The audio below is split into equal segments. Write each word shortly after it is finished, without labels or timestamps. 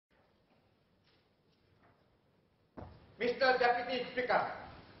Mr. Deputy Speaker.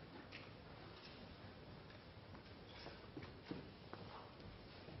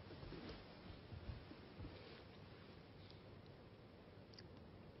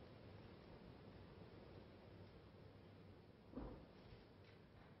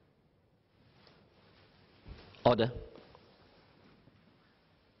 Order.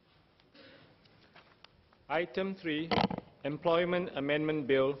 Item 3, Employment Amendment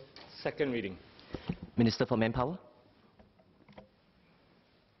Bill, second reading. Minister for Manpower.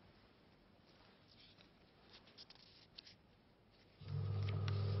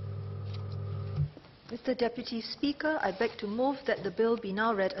 Mr. Deputy Speaker, I beg to move that the bill be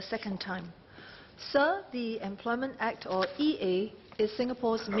now read a second time. Sir, the Employment Act, or EA, is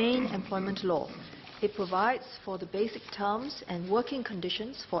Singapore's main employment law. It provides for the basic terms and working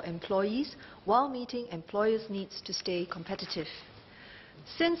conditions for employees while meeting employers' needs to stay competitive.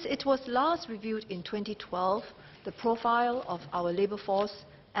 Since it was last reviewed in 2012, the profile of our labour force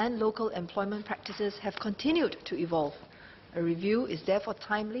and local employment practices have continued to evolve. A review is therefore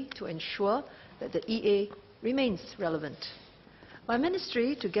timely to ensure that the EA remains relevant. My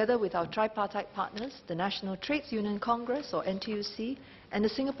ministry, together with our tripartite partners, the National Trades Union Congress, or NTUC, and the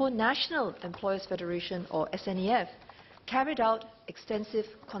Singapore National Employers Federation, or SNEF, carried out extensive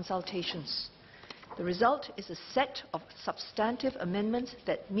consultations. The result is a set of substantive amendments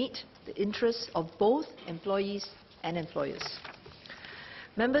that meet the interests of both employees and employers.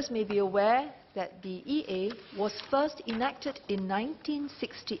 Members may be aware that the EA was first enacted in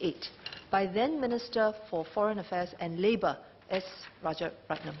 1968 by then Minister for Foreign Affairs and Labour, S.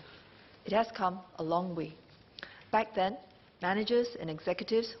 Rajaratnam. It has come a long way. Back then, managers and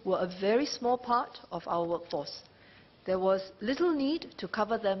executives were a very small part of our workforce. There was little need to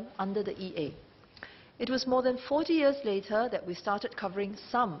cover them under the EA. It was more than 40 years later that we started covering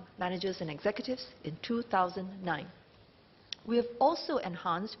some managers and executives in 2009. We have also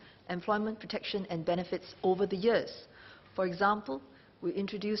enhanced employment protection and benefits over the years. For example, we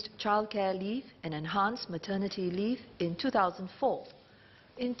introduced childcare leave and enhanced maternity leave in 2004.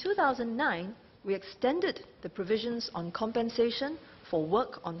 In 2009, we extended the provisions on compensation for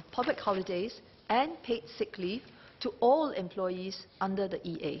work on public holidays and paid sick leave to all employees under the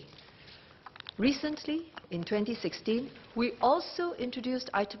EA. Recently, in 2016, we also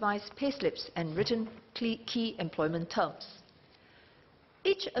introduced itemized payslips and written key employment terms.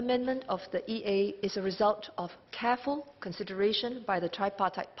 Each amendment of the EA is a result of careful consideration by the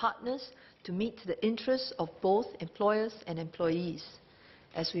tripartite partners to meet the interests of both employers and employees.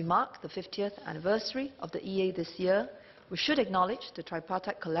 As we mark the 50th anniversary of the EA this year, we should acknowledge the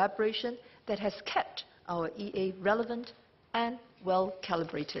tripartite collaboration that has kept our EA relevant and well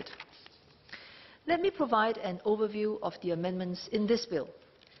calibrated. Let me provide an overview of the amendments in this bill,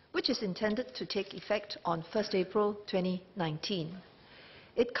 which is intended to take effect on 1st April 2019.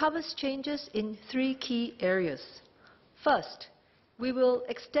 It covers changes in 3 key areas. First, we will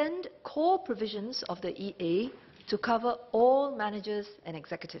extend core provisions of the EA to cover all managers and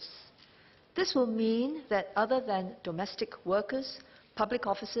executives. This will mean that other than domestic workers, public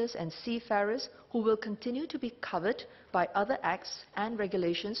officers and seafarers who will continue to be covered by other acts and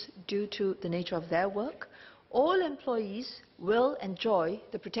regulations due to the nature of their work, all employees will enjoy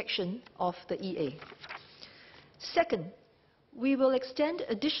the protection of the EA. Second, we will extend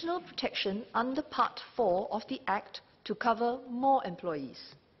additional protection under Part 4 of the Act to cover more employees.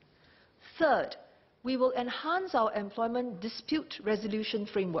 Third, we will enhance our employment dispute resolution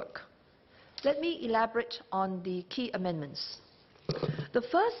framework. Let me elaborate on the key amendments. The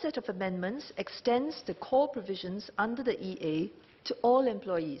first set of amendments extends the core provisions under the EA to all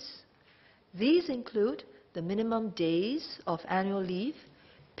employees. These include the minimum days of annual leave,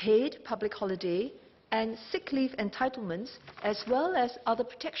 paid public holiday, and sick leave entitlements, as well as other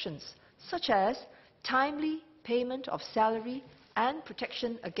protections, such as timely payment of salary and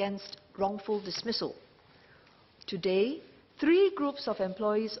protection against wrongful dismissal. Today, 3 groups of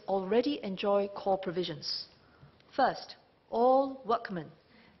employees already enjoy core provisions. First, all workmen.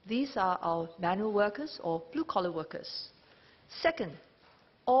 These are our manual workers or blue-collar workers. Second,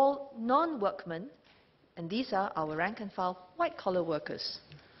 all non-workmen, and these are our rank-and-file white-collar workers.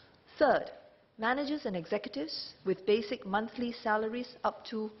 Third, managers and executives with basic monthly salaries up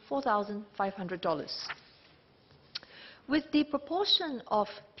to $4,500. With the proportion of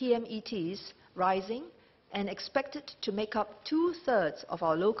PMETs rising and expected to make up 2/3 of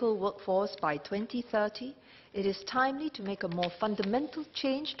our local workforce by 2030, it is timely to make a more fundamental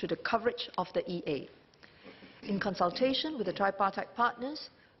change to the coverage of the EA. In consultation with the tripartite partners,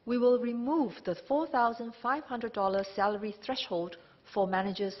 we will remove the $4,500 salary threshold for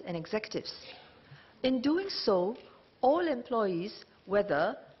managers and executives. In doing so, all employees,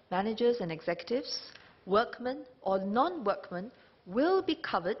 whether managers and executives, workmen or non-workmen, will be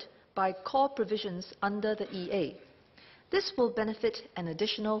covered by core provisions under the EA. This will benefit an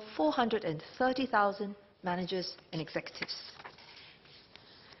additional 430,000 managers and executives.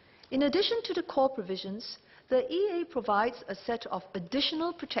 In addition to the core provisions, the EA provides a set of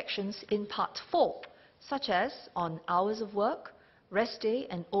additional protections in Part 4, such as on hours of work, rest day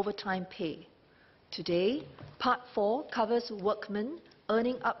and overtime pay. Today, Part 4 covers workmen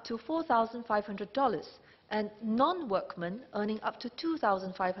earning up to $4,500 and non-workmen earning up to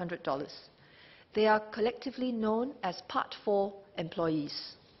 $2,500. They are collectively known as Part 4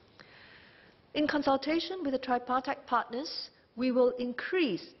 employees. In consultation with the tripartite partners, we will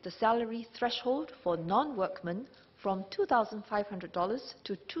increase the salary threshold for non-workmen from $2,500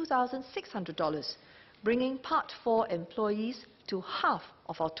 to $2,600, bringing Part 4 employees to half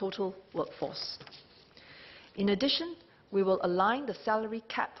of our total workforce. In addition, we will align the salary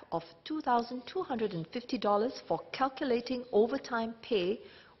cap of $2,250 for calculating overtime pay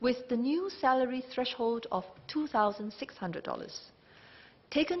with the new salary threshold of $2,600.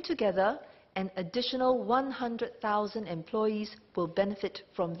 Taken together, an additional 100,000 employees will benefit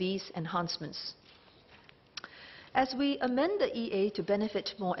from these enhancements. As we amend the EA to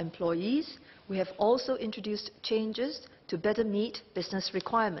benefit more employees, we have also introduced changes to better meet business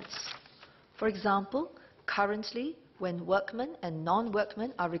requirements. For example, currently, when workmen and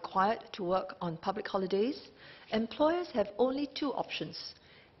non-workmen are required to work on public holidays, employers have only two options.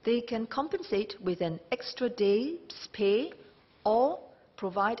 They can compensate with an extra day's pay or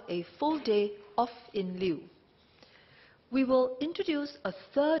provide a full day off in lieu. We will introduce a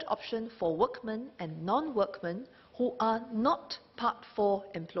third option for workmen and non-workmen who are not Part 4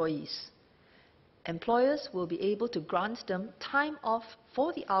 employees. Employers will be able to grant them time off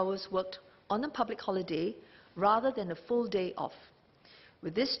for the hours worked on a public holiday rather than a full day off.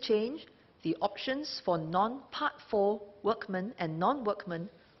 With this change, the options for non-Part 4 workmen and non-workmen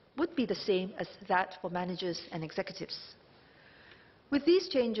would be the same as that for managers and executives. With these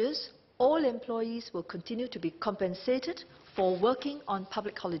changes, all employees will continue to be compensated for working on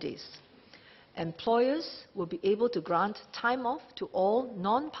public holidays. Employers will be able to grant time off to all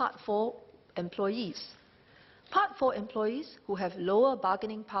non-Part 4 employees. Part 4 employees who have lower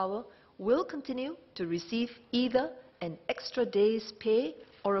bargaining power will continue to receive either an extra day's pay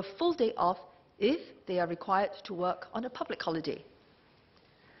or a full day off if they are required to work on a public holiday.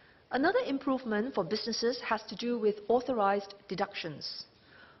 Another improvement for businesses has to do with authorized deductions.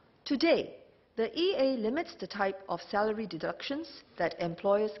 Today, the EA limits the type of salary deductions that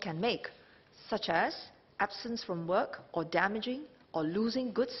employers can make, such as absence from work or damaging or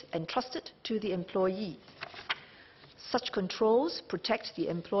losing goods entrusted to the employee. Such controls protect the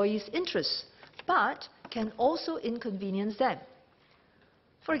employee's interests, but can also inconvenience them.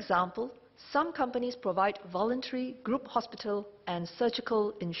 For example, some companies provide voluntary group hospital and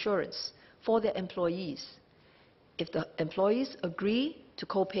surgical insurance for their employees, if the employees agree to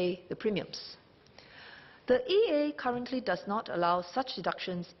co-pay the premiums. The EA currently does not allow such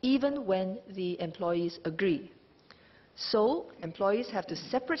deductions even when the employees agree. So, employees have to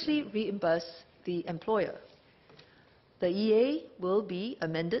separately reimburse the employer. The EA will be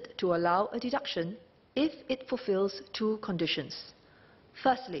amended to allow a deduction if it fulfills two conditions.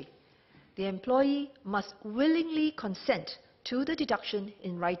 Firstly, the employee must willingly consent to the deduction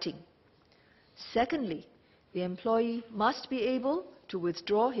in writing. Secondly, the employee must be able to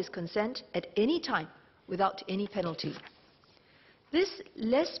withdraw his consent at any time without any penalty. This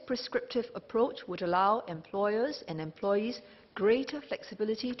less prescriptive approach would allow employers and employees greater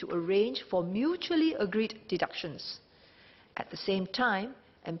flexibility to arrange for mutually agreed deductions. At the same time,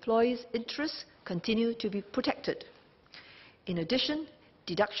 employees' interests continue to be protected. In addition,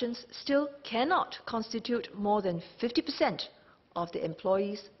 deductions still cannot constitute more than 50% of the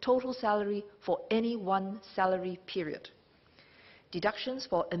employee's total salary for any one salary period. Deductions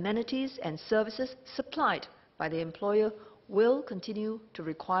for amenities and services supplied by the employer will continue to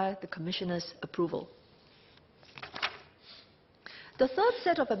require the Commissioner's approval. The third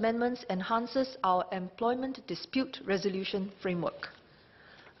set of amendments enhances our employment dispute resolution framework.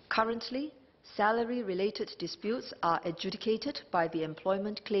 Currently, salary-related disputes are adjudicated by the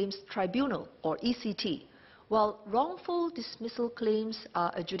Employment Claims Tribunal, or ECT, while wrongful dismissal claims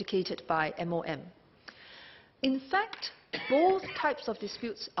are adjudicated by MOM. In fact, both types of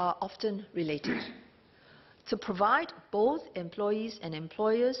disputes are often related. To provide both employees and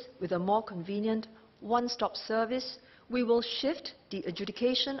employers with a more convenient one-stop service, we will shift the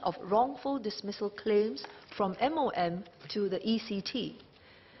adjudication of wrongful dismissal claims from MOM to the ECT.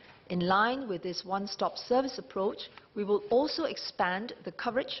 In line with this one-stop service approach, we will also expand the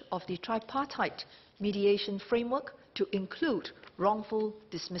coverage of the tripartite mediation framework to include wrongful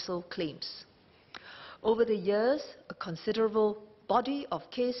dismissal claims. Over the years, a considerable body of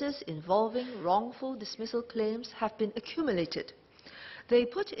cases involving wrongful dismissal claims have been accumulated. They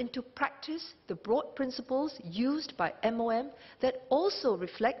put into practice the broad principles used by MOM that also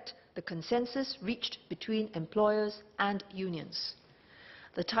reflect the consensus reached between employers and unions.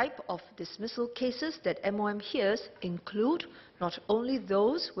 The type of dismissal cases that MOM hears include not only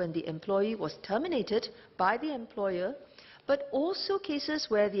those when the employee was terminated by the employer, but also cases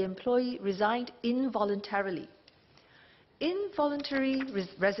where the employee resigned involuntarily. Involuntary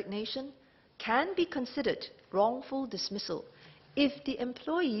resignation can be considered wrongful dismissal if the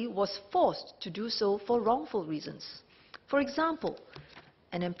employee was forced to do so for wrongful reasons. For example,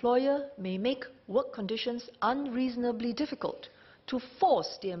 an employer may make work conditions unreasonably difficult to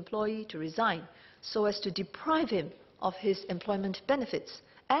force the employee to resign so as to deprive him of his employment benefits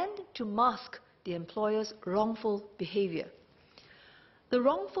and to mask the employer's wrongful behavior. The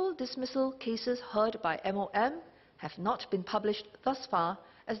wrongful dismissal cases heard by MOM have not been published thus far,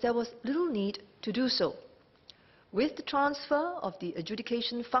 as there was little need to do so. With the transfer of the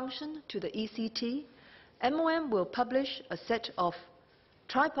adjudication function to the ECT, MOM will publish a set of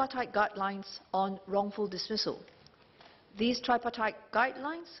tripartite guidelines on wrongful dismissal. These tripartite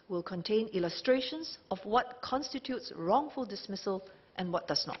guidelines will contain illustrations of what constitutes wrongful dismissal and what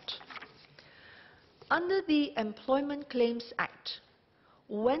does not. Under the Employment Claims Act,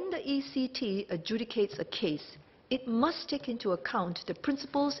 when the ECT adjudicates a case, it must take into account the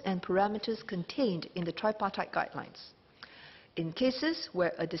principles and parameters contained in the tripartite guidelines. In cases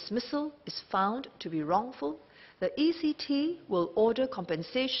where a dismissal is found to be wrongful, the ECT will order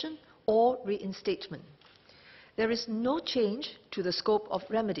compensation or reinstatement. There is no change to the scope of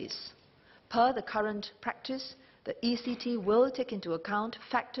remedies. Per the current practice, the ECT will take into account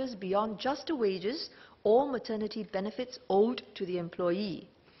factors beyond just the wages or maternity benefits owed to the employee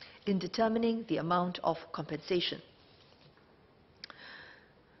in determining the amount of compensation.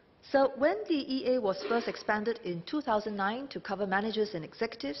 So when the EA was first expanded in 2009 to cover managers and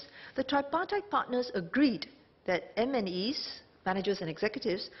executives, the tripartite partners agreed that M&Es, managers and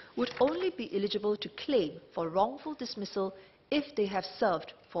executives, would only be eligible to claim for wrongful dismissal if they have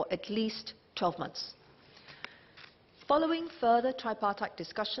served for at least 12 months. Following further tripartite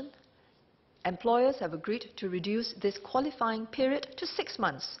discussion, employers have agreed to reduce this qualifying period to 6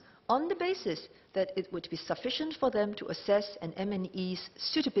 months on the basis that it would be sufficient for them to assess an M&E's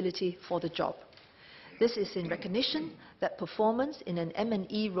suitability for the job. This is in recognition that performance in an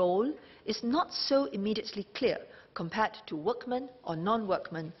M&E role is not so immediately clear compared to workmen or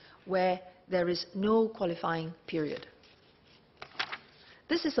non-workmen where there is no qualifying period.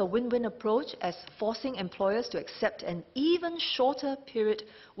 This is a win-win approach, as forcing employers to accept an even shorter period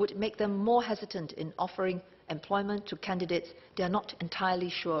would make them more hesitant in offering employment to candidates they are not entirely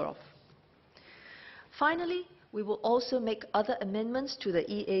sure of. Finally, we will also make other amendments to the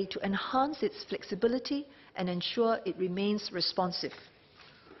EA to enhance its flexibility and ensure it remains responsive.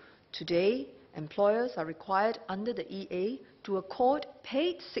 Today, employers are required under the EA to accord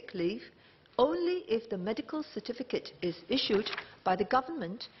paid sick leave only if the medical certificate is issued by the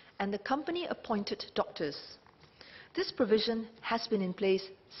government and the company-appointed doctors. This provision has been in place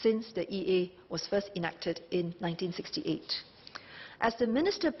since the EA was first enacted in 1968. As the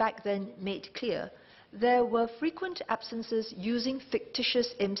minister back then made clear, there were frequent absences using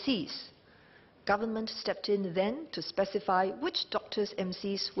fictitious MCs. Government stepped in then to specify which doctors'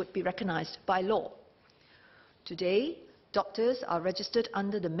 MCs would be recognized by law. Today, doctors are registered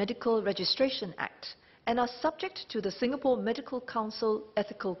under the Medical Registration Act and are subject to the Singapore Medical Council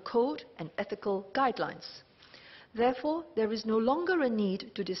Ethical Code and Ethical Guidelines. Therefore, there is no longer a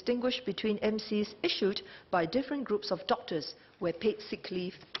need to distinguish between MCs issued by different groups of doctors where paid sick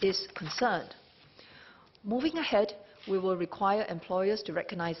leave is concerned. Moving ahead, we will require employers to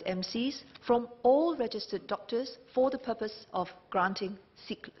recognize MCs from all registered doctors for the purpose of granting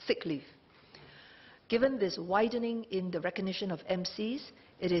sick leave. Given this widening in the recognition of MCs,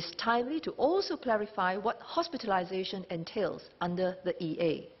 it is timely to also clarify what hospitalization entails under the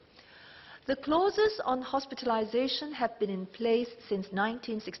EA. The clauses on hospitalization have been in place since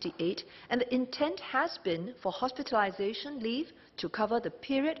 1968, and the intent has been for hospitalization leave to cover the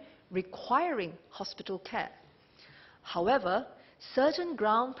period requiring hospital care. However, certain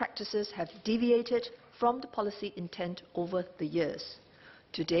ground practices have deviated from the policy intent over the years.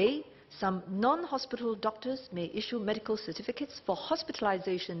 Today, Some non-hospital doctors may issue medical certificates for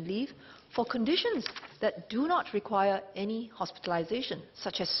hospitalization leave for conditions that do not require any hospitalization,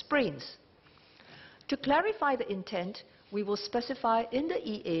 such as sprains. To clarify the intent, we will specify in the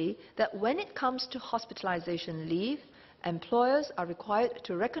EA that when it comes to hospitalization leave, employers are required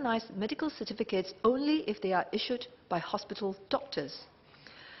to recognize medical certificates only if they are issued by hospital doctors.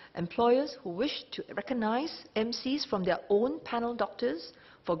 Employers who wish to recognize MCs from their own panel doctors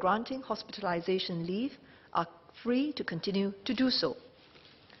for granting hospitalization leave are free to continue to do so.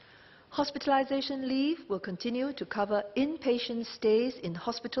 Hospitalization leave will continue to cover inpatient stays in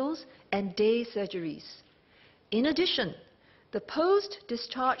hospitals and day surgeries. In addition, the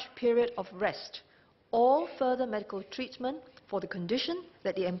post-discharge period of rest or further medical treatment for the condition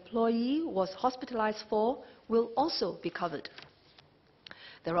that the employee was hospitalized for will also be covered.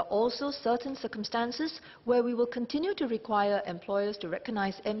 There are also certain circumstances where we will continue to require employers to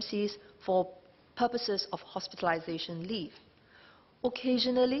recognize MCs for purposes of hospitalization leave.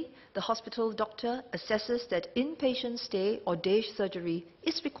 Occasionally, the hospital doctor assesses that inpatient stay or day surgery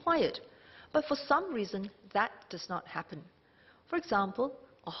is required, but for some reason that does not happen. For example,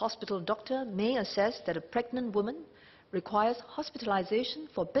 a hospital doctor may assess that a pregnant woman requires hospitalization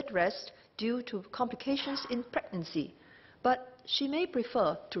for bed rest due to complications in pregnancy, but she may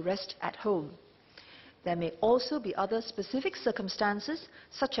prefer to rest at home. There may also be other specific circumstances,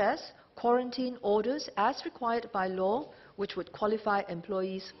 such as quarantine orders as required by law, which would qualify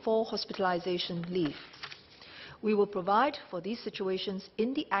employees for hospitalization leave. We will provide for these situations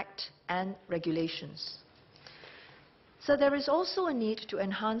in the Act and regulations. So there is also a need to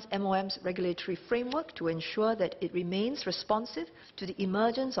enhance MOM's regulatory framework to ensure that it remains responsive to the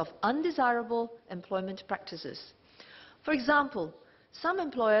emergence of undesirable employment practices. For example, some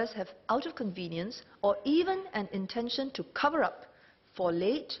employers have, out of convenience or even an intention to cover up for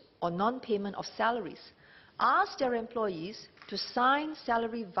late or non-payment of salaries, asked their employees to sign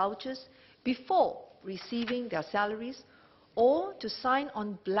salary vouchers before receiving their salaries or to sign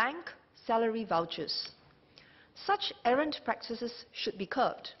on blank salary vouchers. Such errant practices should be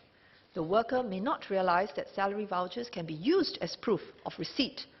curbed. The worker may not realize that salary vouchers can be used as proof of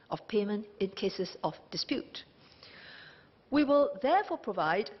receipt of payment in cases of dispute. We will therefore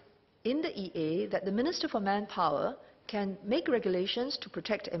provide in the EA that the Minister for Manpower can make regulations to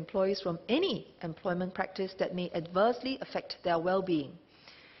protect employees from any employment practice that may adversely affect their well-being,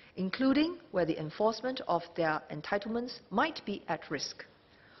 including where the enforcement of their entitlements might be at risk.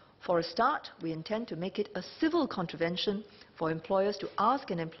 For a start, we intend to make it a civil contravention for employers to ask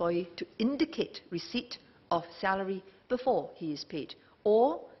an employee to indicate receipt of salary before he is paid,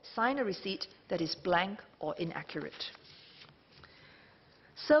 or sign a receipt that is blank or inaccurate.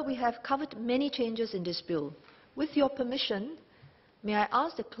 So we have covered many changes in this bill. With your permission, may I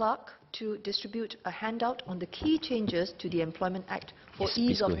ask the clerk to distribute a handout on the key changes to the Employment Act for Yes, ease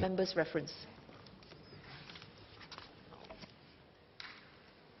please of go ahead. members' reference.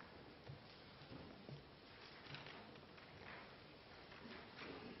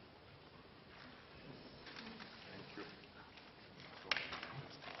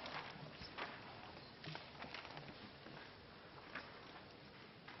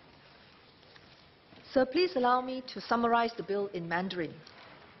 So please allow me to summarize the bill in Mandarin.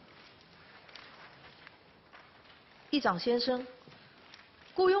 议长先生，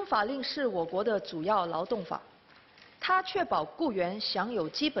雇佣法令是我国的主要劳动法，它确保雇员享有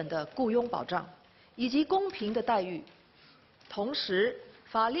基本的雇佣保障以及公平的待遇。同时，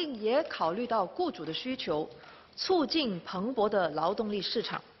法令也考虑到雇主的需求，促进蓬勃的劳动力市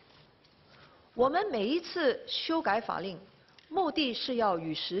场。我们每一次修改法令，目的是要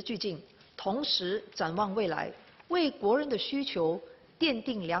与时俱进。 同时展望未来，为国人的需求奠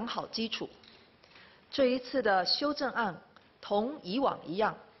定良好基础。这一次的修正案同以往一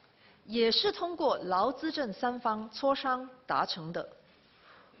样，也是通过劳资政三方磋商达成的。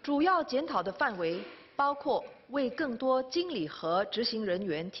主要检讨的范围包括为更多经理和执行人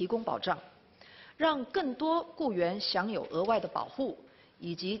员提供保障，让更多雇员享有额外的保护，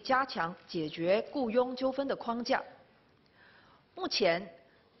以及加强解决雇佣纠纷的框架。目前，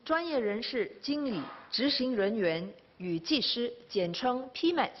 专业人士、经理、执行人员与技师（简称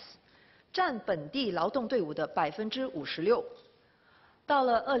PMAS） 占本地劳动队伍的56%。到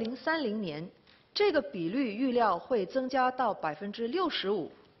了2030年，这个比率预料会增加到65%。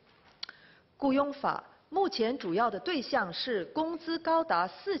雇佣法目前主要的对象是工资高达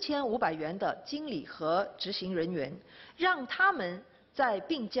4500元的经理和执行人员，让他们在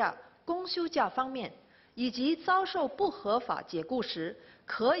病假、公休假方面，以及遭受不合法解雇时，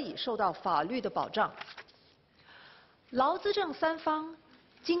 可以受到法律的保障。劳资政三方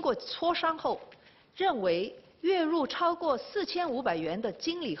经过磋商后，认为月入超过4500元的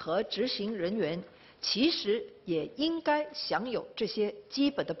经理和执行人员，其实也应该享有这些基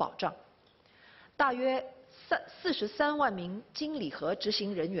本的保障。大约43万名经理和执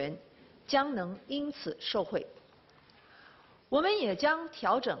行人员将能因此受惠。我们也将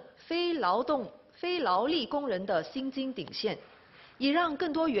调整非劳力工人的薪金顶线，以让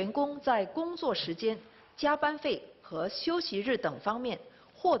更多员工在工作时间、加班费和休息日等方面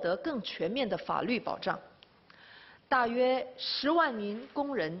获得更全面的法律保障。大约10万名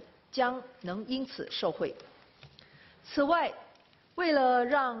工人将能因此受惠。此外，为了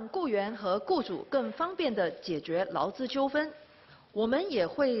让雇员和雇主更方便地解决劳资纠纷，我们也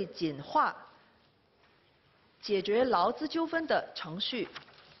会简化解决劳资纠纷的程序。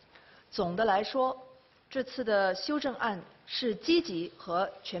总的来说，这次的修正案是积极和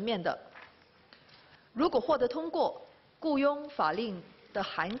全面的。如果获得通过，雇佣法令的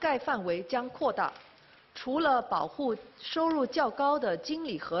涵盖范围将扩大，除了保护收入较高的经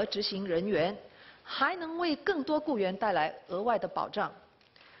理和执行人员，还能为更多雇员带来额外的保障，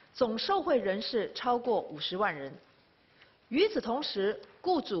总受惠人士超过50万人。与此同时，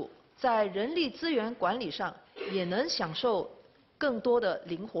雇主在人力资源管理上也能享受更多的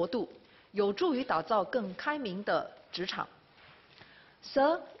灵活度，有助于打造更开明的职场。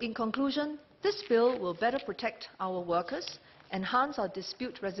Sir, in conclusion, this bill will better protect our workers, enhance our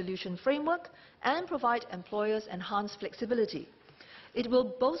dispute resolution framework, and provide employers enhanced flexibility. It will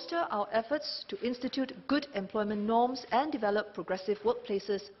bolster our efforts to institute good employment norms and develop progressive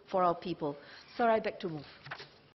workplaces for our people. Sir, I beg to move.